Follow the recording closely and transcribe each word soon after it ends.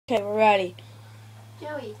Okay, we're ready.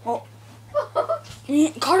 Joey. Oh.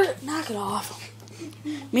 Carter, knock it off.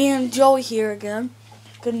 Me and Joey here again.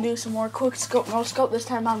 Gonna do some more quick scope, no scope, this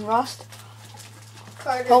time on Rust.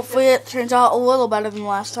 Hopefully it turns out a little better than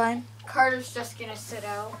last time. Carter's just gonna sit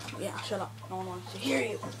out. Yeah, shut up. No one wants to hear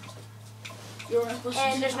you.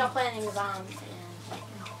 And there's no planting the bomb. And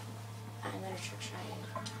I'm gonna trick shot you.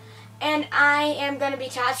 And I am gonna be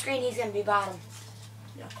top screen, he's gonna be bottom.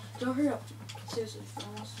 Yeah. Joe, hurry up. Seriously, I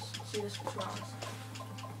want to see this for 2 hours.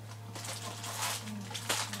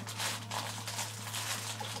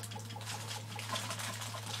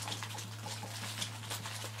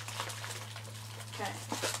 Okay.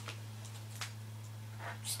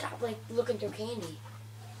 Stop like looking through candy.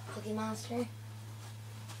 Cookie Monster.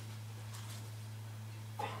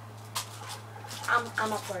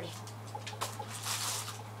 I'm up 40.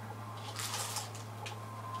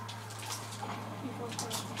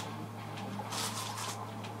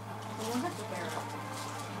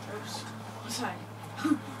 Oops. Sorry.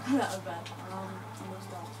 That was bad. Almost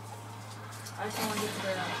done. I just want to get the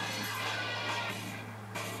bear out.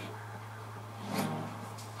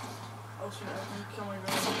 Oh shit, I can kill my bear.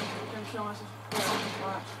 I can kill myself. Yeah,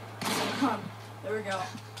 come on. There we go.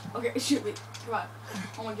 Okay, shoot me. Come on.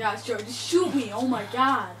 Oh my god, Joey, just shoot me. Oh my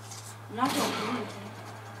god. I'm not gonna do anything.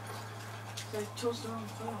 I chose the wrong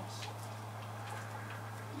class.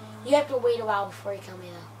 You have to wait a while before you kill me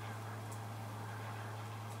though.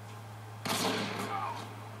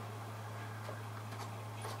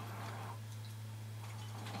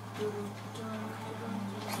 You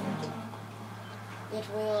have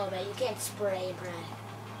to wait a little bit. You can't spray and pray.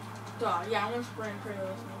 Duh, yeah, I'm gonna spray and pray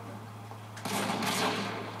this.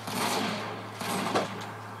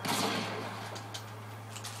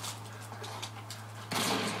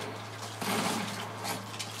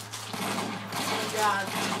 God.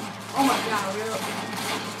 Oh my god,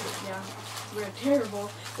 we're terrible.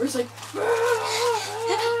 We're just like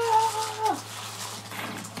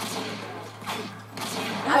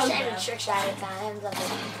I was trying to trick shot at times. I'm like,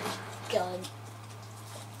 killing.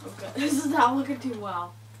 Okay, this is not looking too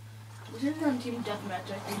well. We should have done team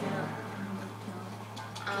deathmatch. I think that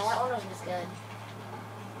one wasn't as good.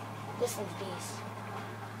 This one's beast.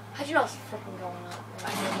 How'd you know it's freaking going up? I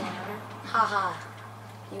did whatever. Haha.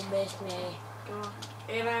 You missed me.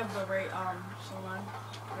 And I have the radar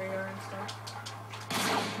and stuff.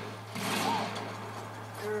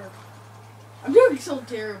 I'm doing so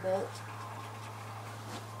terrible.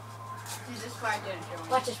 This is why I didn't do it.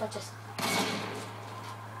 Watch this, watch this.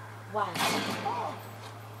 Why?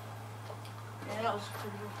 Yeah, that was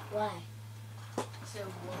pretty good. Why? So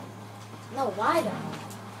whoa. No, why though?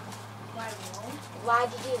 Why whoa? Why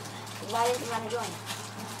didn't you want to join?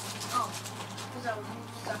 Oh, because I was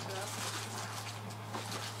stuck up.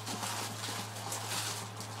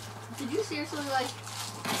 Did you seriously like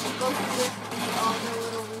go through this and all the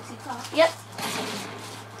little Lucy talk? Yep.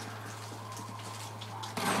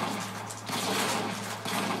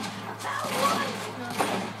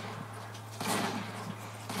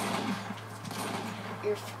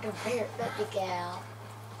 You're freaking weird, baby gal.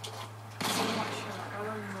 I'm not sure. I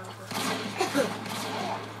don't remember.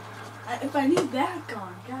 If I knew that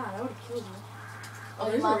gun, God, I would have killed you. Oh,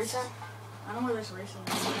 there's a race. I don't know where there's racing.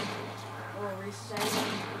 Or a race site.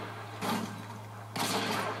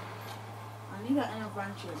 I need an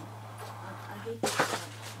intervention. I hate this stuff.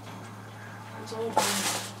 It's all blue.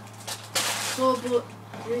 It's all blue.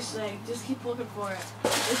 Race site. Just keep looking for it.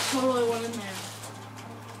 There's totally one in there.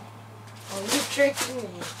 Oh, you tricked me.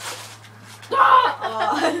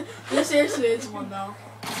 There seriously is one though.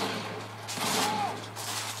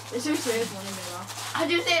 There seriously is one in there though. I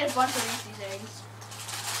just ate a bunch of these eggs.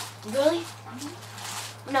 Really?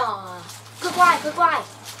 Mm-hmm. Nah. Click Y, click Y.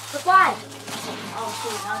 Click Y. Oh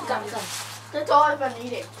shoot, now Got it, got it. That's all I've been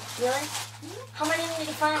eating. Really? How many did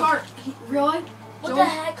you find? Carter, really? What Joey? the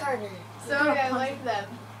heck, Carter? Sorry, I like them.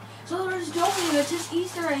 So there's Joey, that's his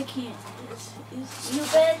Easter egg candy.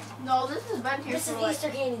 Stupid. No, this has been here This for is like... Easter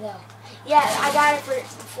candy though. Yeah, I got it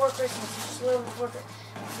before Christmas. Just a little before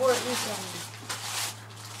Easter candy.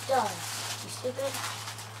 Duh. You stupid?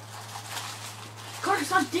 Carter,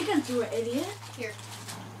 stop digging through it, idiot. Here.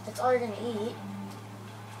 That's all you're gonna eat.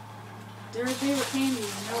 They're your favorite candy, you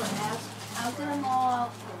know it has. I'll get them all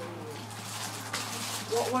out for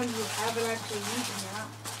you. What ones you haven't actually eaten yet?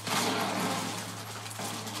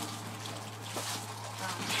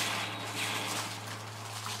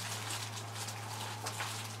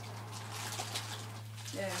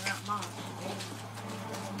 Yeah, not mine.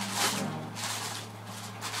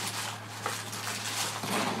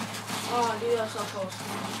 Oh, dude, that's so close.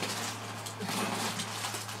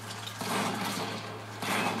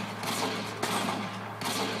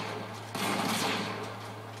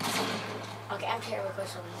 don't care what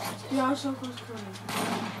goes on. Yeah, I was so close to winning.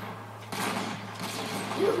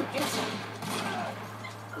 Dude, just...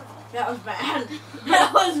 That was bad.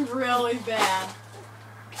 That was really bad.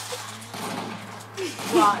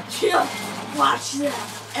 Watch. Watch that.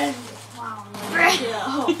 And wow.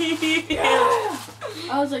 Yeah.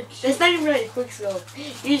 I was like, that's not even really quick scope.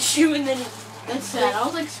 You shoot and then that's sad. I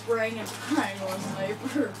was like spraying and trying with a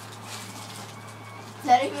sniper. Is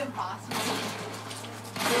that even possible?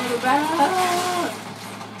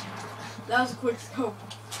 That was a quick scope.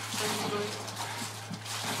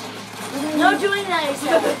 no doing that, I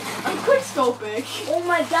said. I'm quick scoping. Oh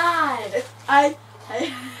my god.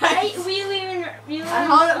 We I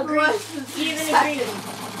held it for agree. less than 3 Even seconds.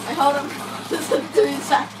 agree. I held it for less than 3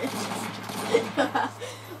 seconds.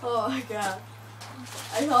 Oh my god.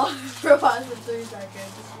 I held it for less than 3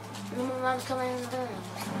 seconds. My mom's coming in the room.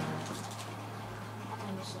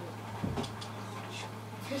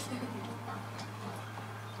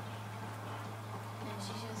 And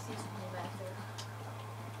she just sees me back there.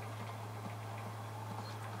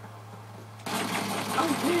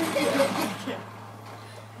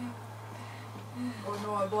 Oh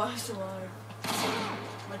no, I blasted alive.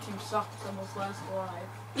 My team sucks, almost last alive.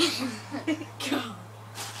 God.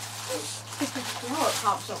 You know it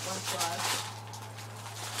pops up when it's live.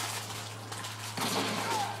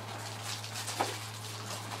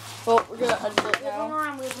 Well, we're gonna end it We have one now. more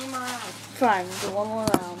round, we have one more round. Fine, we'll do one more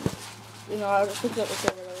round. You know, I'll just pick up the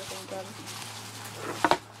camera and everything again.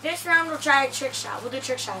 This round we'll try a trick shot. We'll do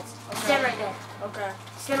trick shots. Okay. Stand right there. Okay.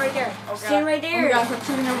 Stand right there. Okay. Stand right Oh there. my gosh, I'm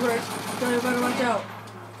shooting everywhere. So you better watch out.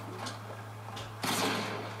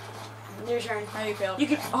 There's your turn. How you feel? You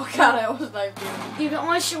can. Oh god, I almost knifed you. You can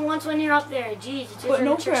only shoot once when you're up there. Jeez, it's your But turn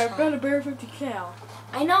no to trick fair, I've shot. got a bare 50 cal.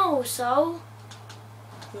 I know, so.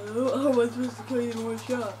 So, how am I supposed to kill you in one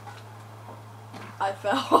shot? I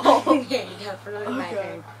fell. Okay, you got for another my Okay.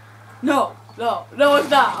 turn. No, it's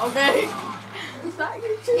not, okay? It's not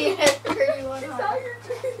your He turn. hit 31 It's hard. not your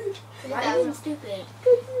turn. Why are you being stupid?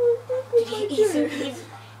 He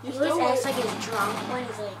You always stole acts my, like he's drunk when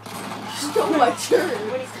he's like, you stole my turn.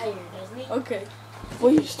 when he's tired, doesn't he? Okay.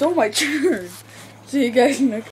 Well, you stole my turn. See you guys next